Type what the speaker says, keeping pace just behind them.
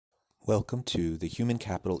Welcome to the Human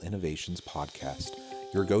Capital Innovations Podcast,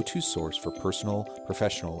 your go-to source for personal,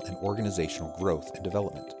 professional, and organizational growth and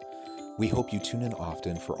development. We hope you tune in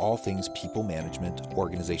often for all things people management,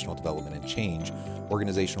 organizational development and change,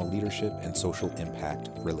 organizational leadership, and social impact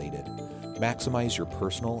related. Maximize your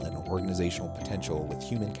personal and organizational potential with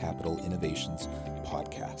Human Capital Innovations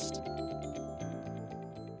Podcast.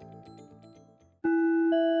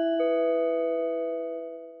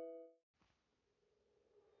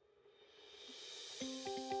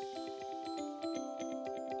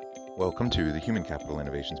 Welcome to the Human Capital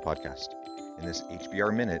Innovations Podcast. In this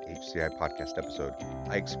HBR Minute HCI podcast episode,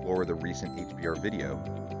 I explore the recent HBR video,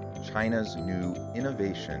 China's New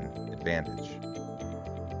Innovation Advantage.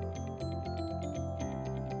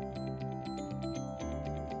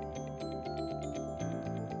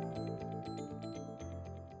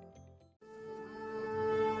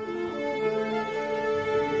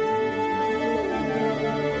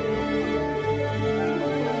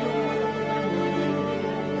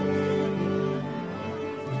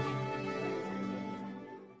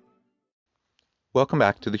 Welcome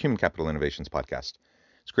back to the Human Capital Innovations Podcast.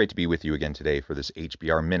 It's great to be with you again today for this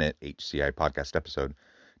HBR Minute HCI podcast episode.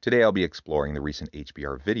 Today I'll be exploring the recent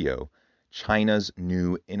HBR video, China's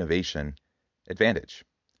New Innovation Advantage.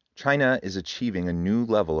 China is achieving a new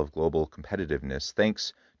level of global competitiveness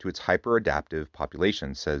thanks to its hyper-adaptive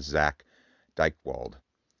population, says Zach Dychtwald,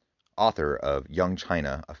 author of Young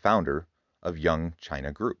China, a founder of Young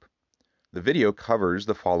China Group. The video covers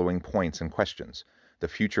the following points and questions. The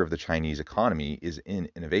future of the Chinese economy is in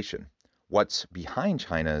innovation. What's behind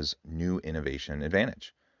China's new innovation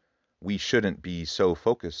advantage? We shouldn't be so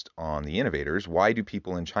focused on the innovators. Why do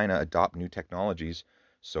people in China adopt new technologies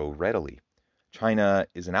so readily? China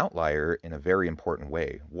is an outlier in a very important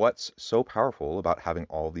way. What's so powerful about having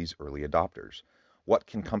all these early adopters? What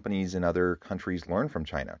can companies in other countries learn from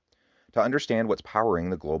China? To understand what's powering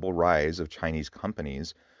the global rise of Chinese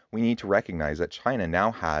companies, we need to recognize that China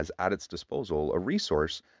now has at its disposal a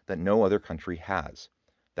resource that no other country has.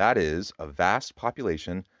 That is, a vast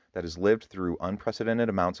population that has lived through unprecedented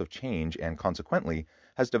amounts of change and consequently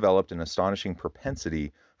has developed an astonishing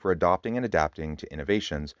propensity for adopting and adapting to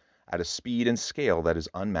innovations at a speed and scale that is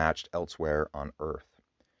unmatched elsewhere on Earth.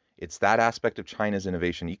 It's that aspect of China's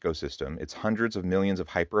innovation ecosystem, its hundreds of millions of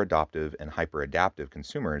hyper-adoptive and hyper-adaptive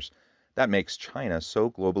consumers, that makes China so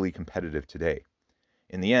globally competitive today.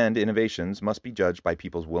 In the end, innovations must be judged by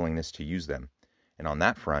people's willingness to use them. And on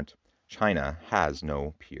that front, China has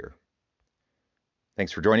no peer.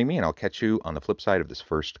 Thanks for joining me, and I'll catch you on the flip side of this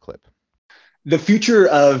first clip. The future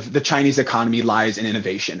of the Chinese economy lies in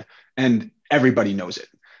innovation, and everybody knows it.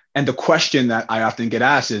 And the question that I often get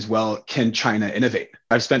asked is, well, can China innovate?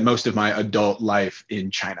 I've spent most of my adult life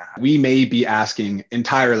in China. We may be asking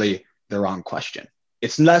entirely the wrong question.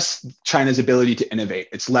 It's less China's ability to innovate.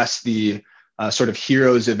 It's less the sort of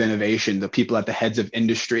heroes of innovation, the people at the heads of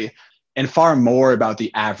industry, and far more about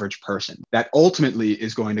the average person that ultimately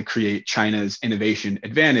is going to create China's innovation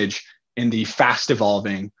advantage in the fast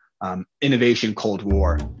evolving innovation Cold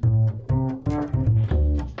War.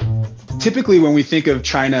 Typically, when we think of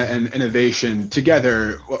China and innovation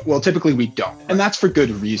together, well, typically we don't. And that's for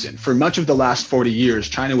good reason. For much of the last 40 years,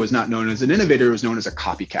 China was not known as an innovator, it was known as a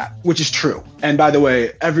copycat, which is true. And by the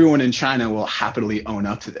way, everyone in China will happily own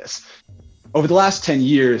up to this. Over the last 10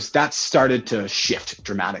 years, that's started to shift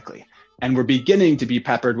dramatically. And we're beginning to be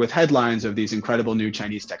peppered with headlines of these incredible new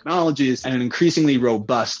Chinese technologies and an increasingly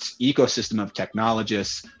robust ecosystem of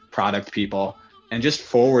technologists, product people, and just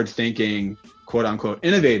forward-thinking, quote unquote,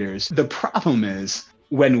 innovators. The problem is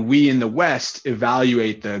when we in the West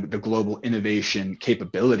evaluate the global innovation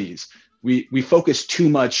capabilities, we focus too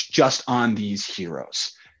much just on these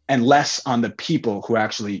heroes and less on the people who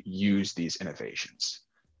actually use these innovations.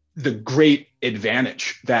 The great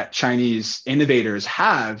advantage that Chinese innovators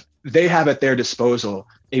have, they have at their disposal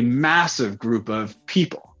a massive group of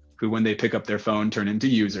people who, when they pick up their phone, turn into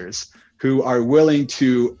users, who are willing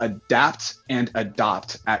to adapt and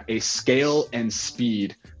adopt at a scale and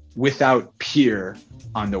speed without peer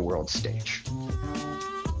on the world stage.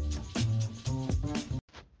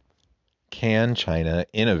 Can China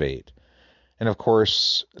innovate? And of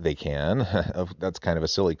course they can. That's kind of a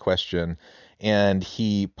silly question. And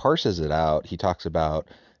he parses it out. He talks about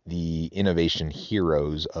the innovation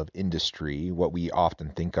heroes of industry, what we often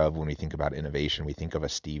think of when we think about innovation. We think of a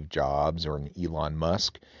Steve Jobs or an Elon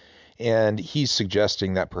Musk. And he's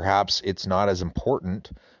suggesting that perhaps it's not as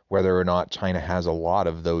important whether or not China has a lot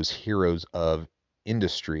of those heroes of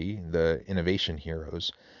industry, the innovation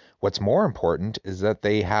heroes. What's more important is that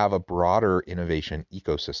they have a broader innovation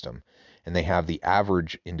ecosystem. and they have the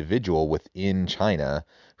average individual within China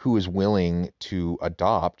who is willing to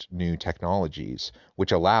adopt new technologies,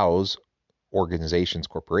 which allows organizations,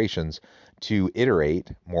 corporations, to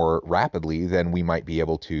iterate more rapidly than we might be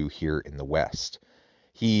able to here in the West.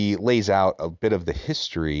 He lays out a bit of the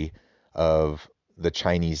history of the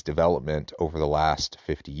Chinese development over the last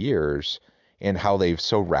 50 years and how they've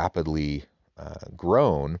so rapidly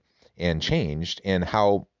grown and changed, and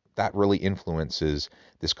how that really influences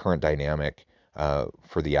this current dynamic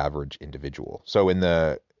for the average individual. So in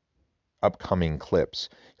the upcoming clips,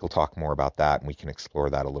 he'll talk more about that, and we can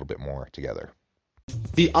explore that a little bit more together.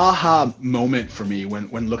 The aha moment for me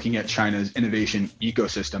when looking at China's innovation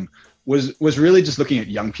ecosystem was really just looking at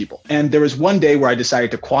young people. And there was one day where I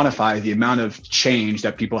decided to quantify the amount of change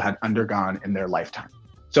that people had undergone in their lifetime.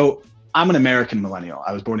 So I'm an American millennial.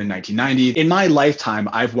 I was born in 1990. In my lifetime,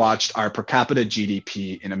 I've watched our per capita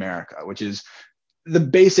GDP in America, which is the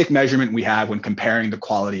basic measurement we have when comparing the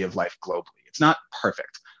quality of life globally. It's not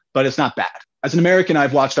perfect, but it's not bad. As an American,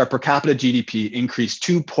 I've watched our per capita GDP increase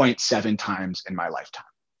 2.7 times in my lifetime.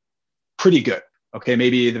 Pretty good. Okay,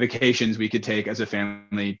 maybe the vacations we could take as a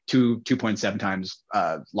family 2.7 times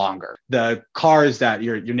longer. The cars that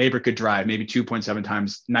your neighbor could drive, maybe 2.7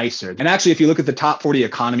 times nicer. And actually, if you look at the top 40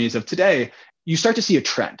 economies of today, you start to see a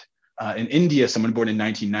trend. In India, someone born in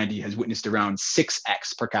 1990 has witnessed around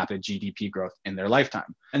 6x per capita GDP growth in their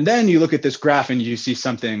lifetime. And then you look at this graph and you see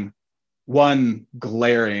one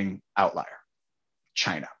glaring outlier: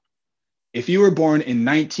 China. If you were born in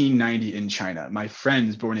 1990 in China, my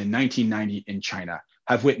friends born in 1990 in China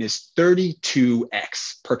have witnessed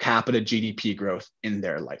 32x per capita GDP growth in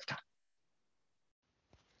their lifetime.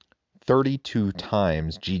 32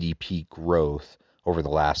 times GDP growth over the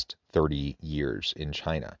last 30 years in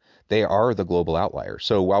China. They are the global outlier.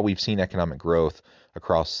 So while we've seen economic growth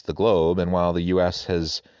across the globe, and while the US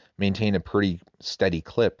has maintained a pretty steady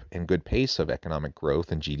clip and good pace of economic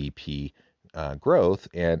growth and GDP growth,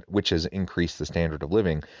 and which has increased the standard of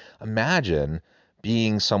living, imagine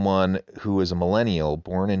being someone who is a millennial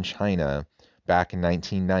born in China back in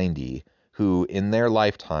 1990, who in their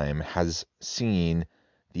lifetime has seen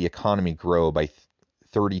the economy grow by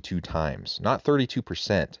 32 times, not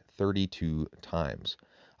 32%, 32 times.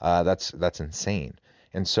 That's insane.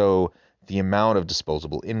 And so the amount of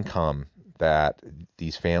disposable income that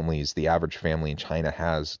these families, the average family in China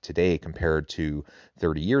has today compared to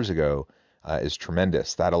 30 years ago, is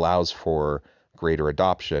tremendous. That allows for greater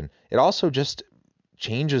adoption. It also just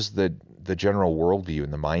changes the general worldview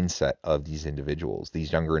and the mindset of these individuals,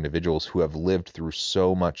 these younger individuals who have lived through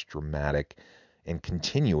so much dramatic and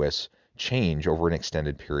continuous change over an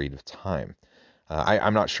extended period of time.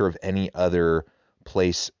 I'm not sure of any other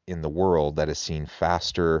place in the world that has seen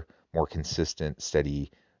faster, more consistent, steady,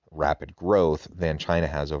 rapid growth than China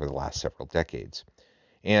has over the last several decades.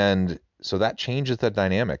 And so that changes the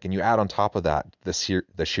dynamic. And you add on top of that the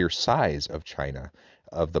sheer size of China,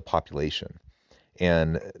 of the population,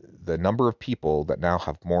 and the number of people that now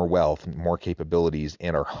have more wealth and more capabilities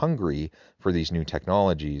and are hungry for these new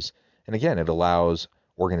technologies. And again, it allows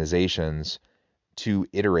organizations to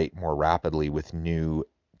iterate more rapidly with new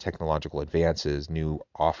technological advances, new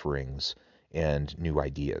offerings, and new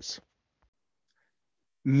ideas.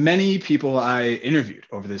 Many people I interviewed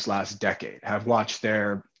over this last decade have watched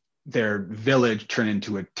their village turn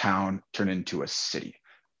into a town, turn into a city.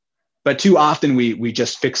 But too often we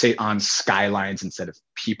just fixate on skylines instead of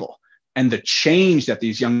people. And the change that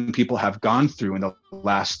these young people have gone through in the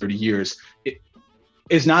last 30 years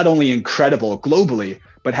is not only incredible globally,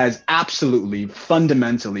 but has absolutely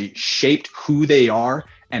fundamentally shaped who they are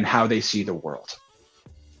and how they see the world.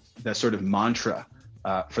 The sort of mantra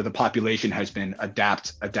for the population has been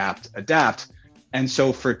adapt, adapt, adapt. And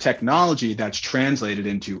so for technology, that's translated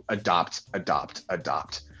into adopt, adopt,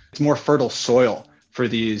 adopt. It's more fertile soil for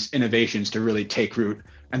these innovations to really take root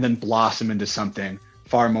and then blossom into something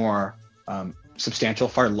far more substantial,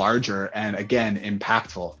 far larger, and again,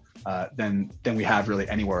 impactful than we have really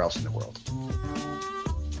anywhere else in the world.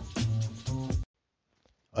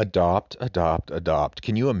 Adopt, adopt, adopt.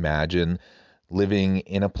 Can you imagine living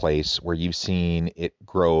in a place where you've seen it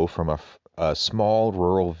grow from a small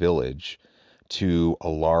rural village to a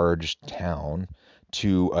large town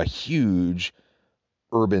to a huge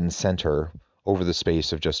urban center over the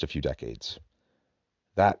space of just a few decades?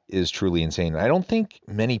 That is truly insane. I don't think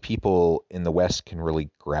many people in the West can really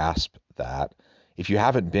grasp that. If you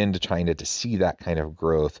haven't been to China to see that kind of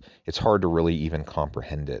growth, it's hard to really even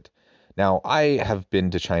comprehend it. Now, I have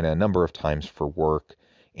been to China a number of times for work,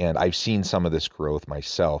 and I've seen some of this growth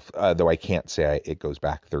myself, though I can't say it goes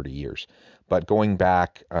back 30 years. But going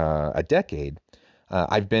back a decade,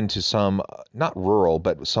 I've been to some, not rural,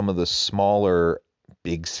 but some of the smaller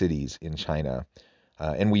big cities in China.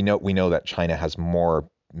 And we know that China has more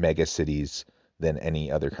mega cities than any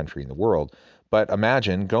other country in the world. But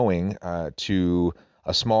imagine going to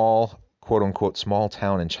a small, quote unquote, small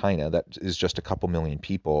town in China that is just a couple million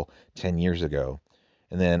people 10 years ago.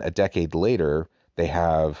 And then a decade later, they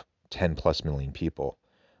have 10 plus million people.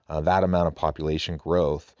 That amount of population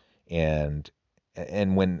growth. And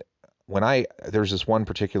when there's this one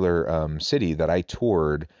particular city that I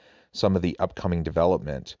toured some of the upcoming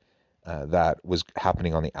development that was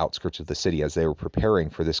happening on the outskirts of the city as they were preparing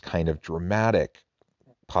for this kind of dramatic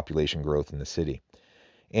population growth in the city.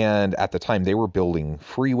 And at the time, they were building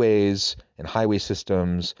freeways and highway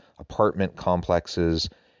systems, apartment complexes.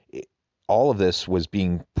 All of this was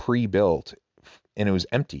being pre-built, and it was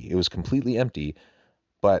empty. It was completely empty.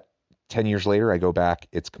 But 10 years later, I go back,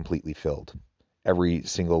 it's completely filled. Every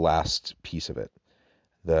single last piece of it.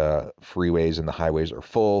 The freeways and the highways are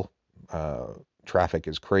full. Traffic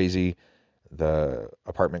is crazy. The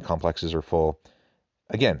apartment complexes are full.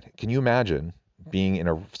 Again, can you imagine being in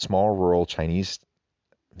a small rural Chinese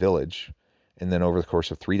village and then over the course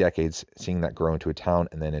of 3 decades seeing that grow into a town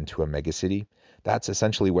and then into a megacity? That's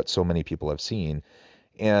essentially what so many people have seen.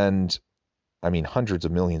 And I mean, hundreds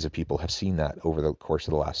of millions of people have seen that over the course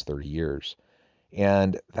of the last 30 years.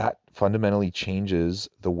 And that fundamentally changes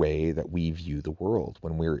the way that we view the world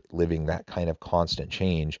when we're living that kind of constant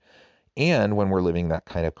change and when we're living that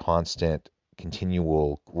kind of constant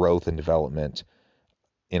continual growth and development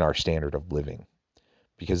in our standard of living.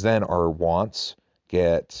 Because then our wants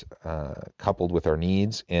get coupled with our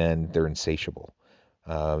needs and they're insatiable.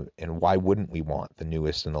 And why wouldn't we want the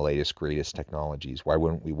newest and the latest, greatest technologies? Why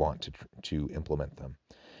wouldn't we want to implement them?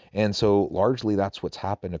 And so largely that's what's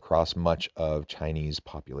happened across much of Chinese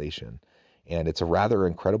population. And it's a rather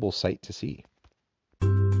incredible sight to see.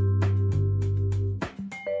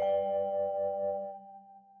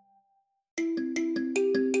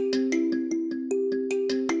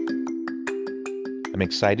 I'm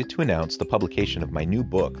excited to announce the publication of my new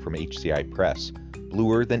book from HCI Press,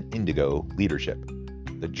 Bluer Than Indigo Leadership: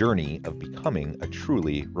 The Journey of Becoming a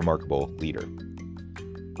Truly Remarkable Leader.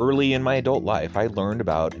 Early in my adult life, I learned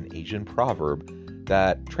about an Asian proverb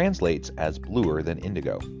that translates as bluer than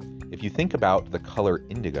indigo. If you think about the color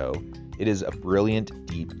indigo, it is a brilliant,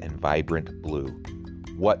 deep, and vibrant blue,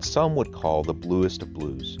 what some would call the bluest of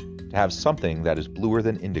blues. To have something that is bluer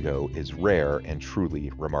than indigo is rare and truly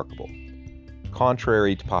remarkable.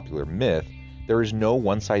 Contrary to popular myth, there is no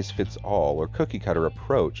one-size-fits-all or cookie-cutter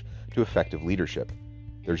approach to effective leadership.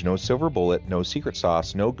 There's no silver bullet, no secret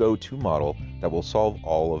sauce, no go-to model that will solve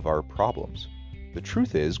all of our problems. The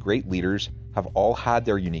truth is, great leaders have all had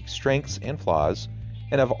their unique strengths and flaws,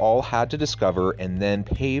 and have all had to discover and then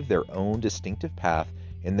pave their own distinctive path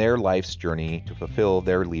in their life's journey to fulfill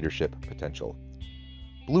their leadership potential.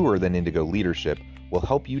 Bluer Than Indigo Leadership will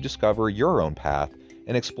help you discover your own path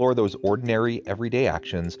and explore those ordinary, everyday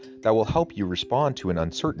actions that will help you respond to an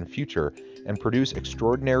uncertain future and produce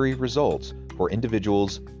extraordinary results for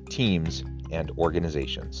individuals, teams, and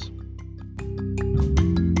organizations.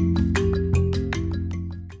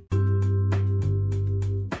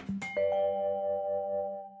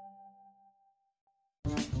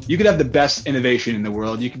 You could have the best innovation in the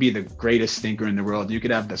world. You could be the greatest thinker in the world. You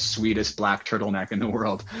could have the sweetest black turtleneck in the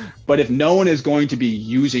world. But if no one is going to be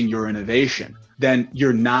using your innovation, then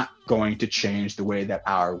you're not going to change the way that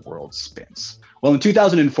our world spins. Well, in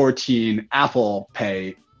 2014, Apple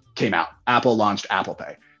Pay came out. Apple launched Apple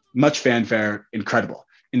Pay. Much fanfare, incredible.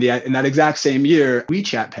 In that exact same year,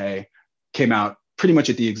 WeChat Pay came out pretty much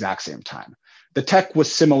at the exact same time. The tech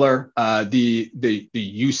was similar. The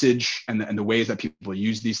usage and the ways that people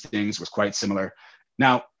use these things was quite similar.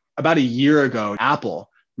 Now, about a year ago, Apple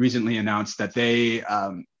recently announced that they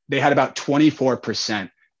had about 24%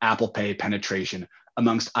 Apple Pay penetration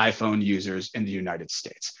amongst iPhone users in the United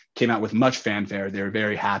States. Came out with much fanfare. They were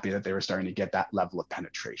very happy that they were starting to get that level of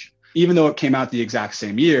penetration. Even though it came out the exact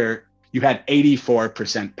same year, you had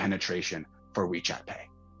 84% penetration for WeChat Pay.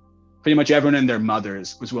 Pretty much everyone and their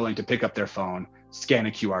mothers was willing to pick up their phone, scan a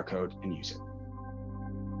QR code, and use it.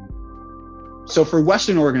 So for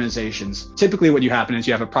Western organizations, typically what happen is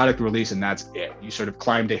you have a product release and that's it. You sort of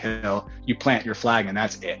climb a hill, you plant your flag, and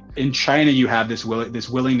that's it. In China, you have this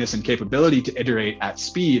willingness and capability to iterate at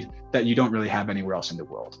speed that you don't really have anywhere else in the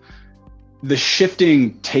world. The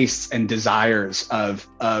shifting tastes and desires of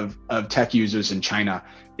tech users in China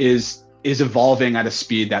is evolving at a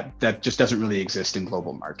speed that just doesn't really exist in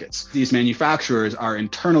global markets. These manufacturers are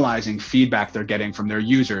internalizing feedback they're getting from their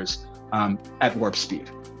users at warp speed.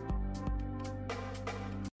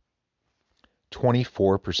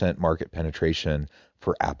 24% market penetration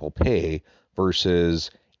for Apple Pay versus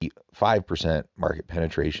 5% market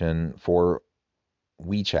penetration for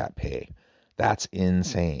WeChat Pay. That's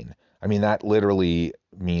insane. I mean, that literally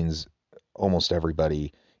means almost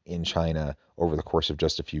everybody in China over the course of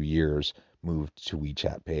just a few years moved to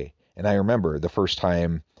WeChat Pay. And I remember the first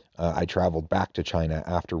time I traveled back to China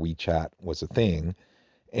after WeChat was a thing,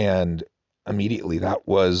 and immediately that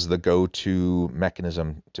was the go-to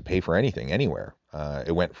mechanism to pay for anything anywhere.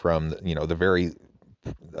 It went from the very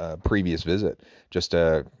previous visit, just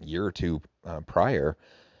a year or two prior.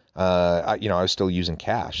 I was still using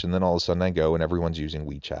cash, and then all of a sudden I go and everyone's using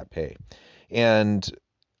WeChat Pay. And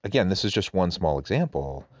again, this is just one small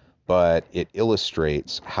example, but it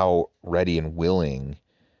illustrates how ready and willing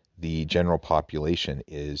the general population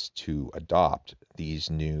is to adopt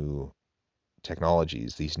these new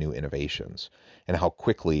technologies, these new innovations, and how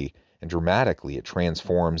quickly and dramatically it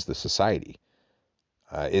transforms the society.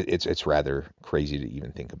 It's rather crazy to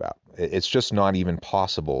even think about. It's just not even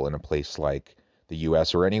possible in a place like the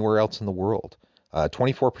US or anywhere else in the world.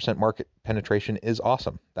 24% market penetration is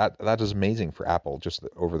awesome. That is amazing for Apple just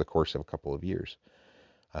over the course of a couple of years.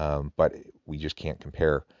 But we just can't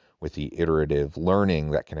compare with the iterative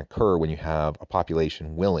learning that can occur when you have a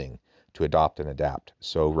population willing to adopt and adapt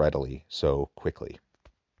so readily, so quickly.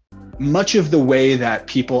 Much of the way that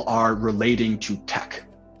people are relating to tech,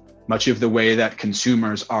 much of the way that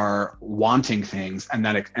consumers are wanting things and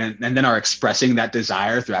then are expressing that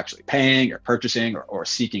desire through actually paying or purchasing or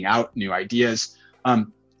seeking out new ideas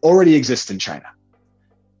already exists in China.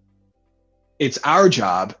 It's our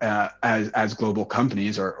job as global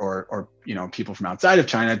companies or people from outside of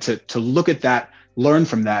China to look at that, learn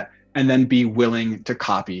from that, and then be willing to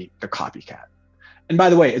copy the copycat. And by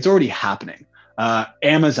the way, it's already happening.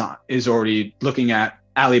 Amazon is already looking at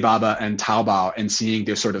Alibaba and Taobao and seeing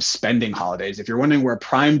their sort of spending holidays. If you're wondering where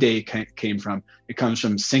Prime Day came from, it comes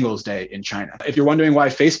from Singles Day in China. If you're wondering why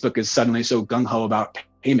Facebook is suddenly so gung-ho about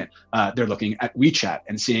payment, they're looking at WeChat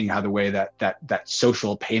and seeing how the way that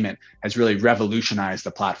social payment has really revolutionized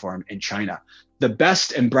the platform in China. The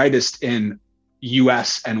best and brightest in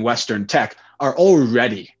US and Western tech are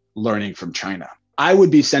already learning from China. I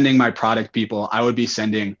would be sending my product people, I would be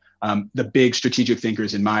sending the big strategic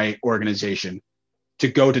thinkers in my organization to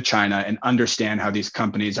go to China and understand how these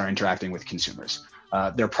companies are interacting with consumers,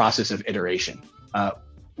 their process of iteration,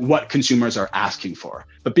 what consumers are asking for,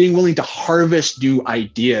 but being willing to harvest new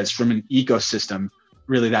ideas from an ecosystem,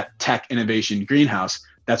 really that tech innovation greenhouse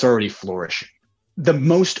that's already flourishing. The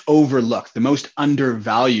most overlooked, the most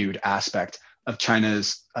undervalued aspect of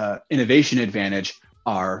China's innovation advantage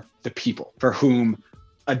are the people, for whom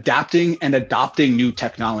adapting and adopting new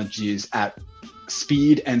technologies at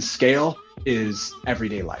speed and scale is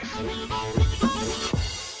everyday life.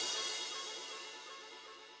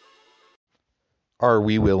 Are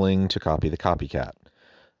we willing to copy the copycat?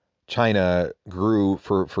 China grew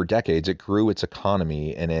for decades. It grew its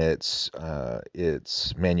economy and its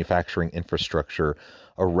manufacturing infrastructure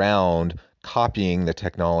around copying the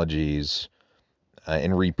technologies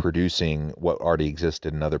and reproducing what already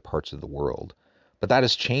existed in other parts of the world. But that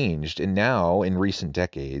has changed, and now in recent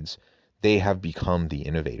decades, they have become the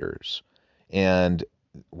innovators. And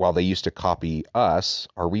while they used to copy us,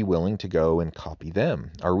 are we willing to go and copy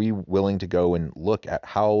them? Are we willing to go and look at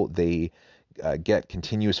how they get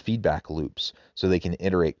continuous feedback loops so they can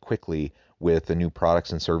iterate quickly with the new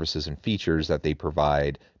products and services and features that they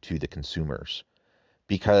provide to the consumers?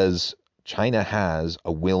 Because China has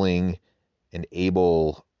a willing and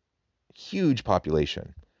able, huge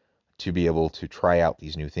population to be able to try out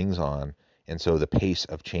these new things on. And so the pace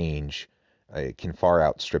of change can far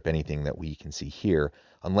outstrip anything that we can see here,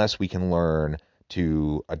 unless we can learn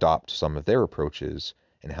to adopt some of their approaches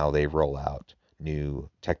and how they roll out new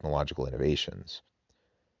technological innovations.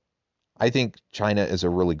 I think China is a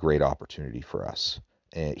really great opportunity for us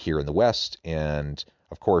here in the West, and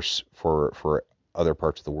of course for other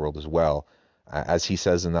parts of the world as well. As he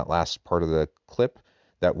says in that last part of the clip,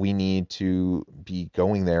 that we need to be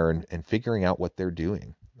going there and figuring out what they're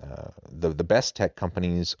doing. The best tech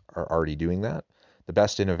companies are already doing that. The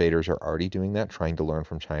best innovators are already doing that, trying to learn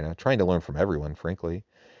from China, trying to learn from everyone, frankly.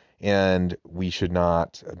 And we should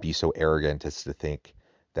not be so arrogant as to think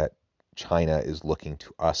that China is looking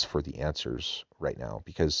to us for the answers right now,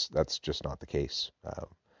 because that's just not the case.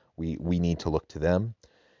 We need to look to them,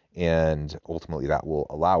 and ultimately that will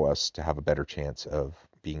allow us to have a better chance of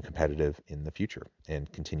being competitive in the future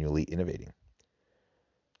and continually innovating.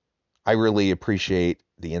 I really appreciate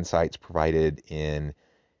the insights provided in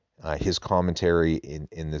his commentary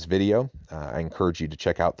in this video. I encourage you to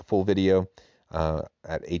check out the full video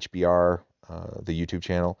at HBR the YouTube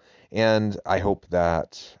channel. And I hope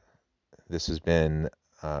that this has been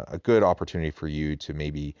a good opportunity for you to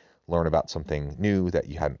maybe learn about something new that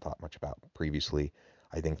you hadn't thought much about previously.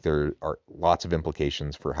 I think there are lots of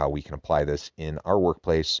implications for how we can apply this in our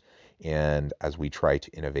workplace and as we try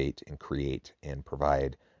to innovate and create and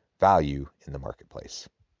provide value in the marketplace.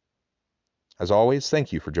 As always,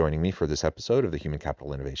 thank you for joining me for this episode of the Human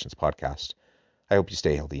Capital Innovations Podcast. I hope you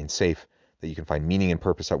stay healthy and safe, that you can find meaning and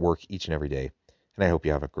purpose at work each and every day, and I hope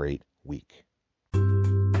you have a great week.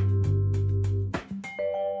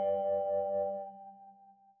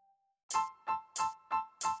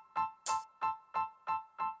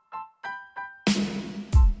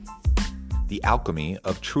 The alchemy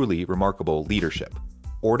of truly remarkable leadership.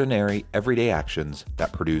 Ordinary, everyday actions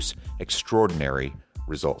that produce extraordinary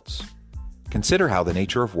results. Consider how the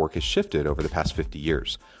nature of work has shifted over the past 50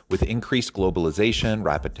 years. With increased globalization,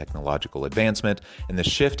 rapid technological advancement, and the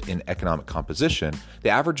shift in economic composition, the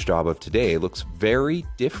average job of today looks very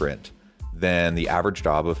different than the average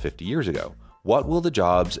job of 50 years ago. What will the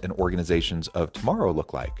jobs and organizations of tomorrow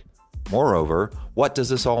look like? Moreover, what does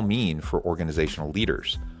this all mean for organizational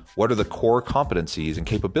leaders? What are the core competencies and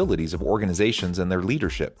capabilities of organizations and their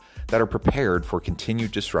leadership that are prepared for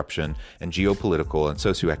continued disruption and geopolitical and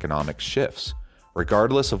socioeconomic shifts?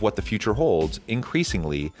 Regardless of what the future holds,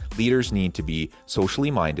 increasingly, leaders need to be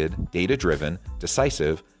socially minded, data-driven,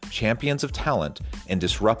 decisive, champions of talent, and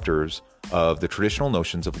disruptors of the traditional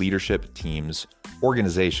notions of leadership, teams,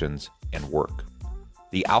 organizations, and work.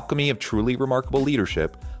 The alchemy of truly remarkable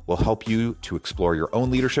leadership will help you to explore your own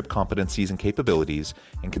leadership competencies and capabilities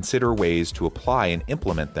and consider ways to apply and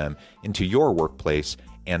implement them into your workplace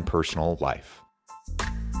and personal life.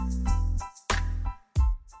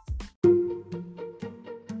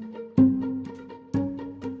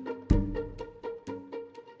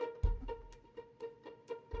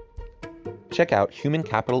 Check out Human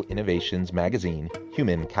Capital Innovations magazine,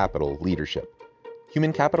 Human Capital Leadership.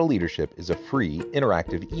 Human Capital Leadership is a free,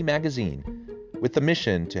 interactive e-magazine with the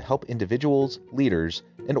mission to help individuals, leaders,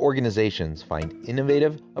 and organizations find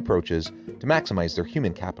innovative approaches to maximize their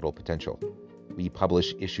human capital potential. We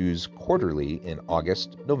publish issues quarterly in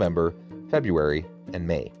August, November, February, and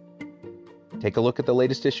May. Take a look at the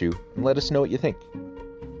latest issue and let us know what you think.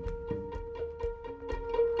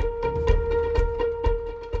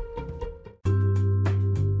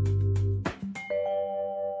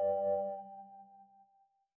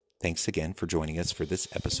 Thanks again for joining us for this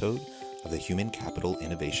episode of the Human Capital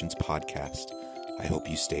Innovations Podcast. I hope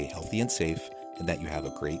you stay healthy and safe and that you have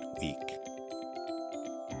a great week.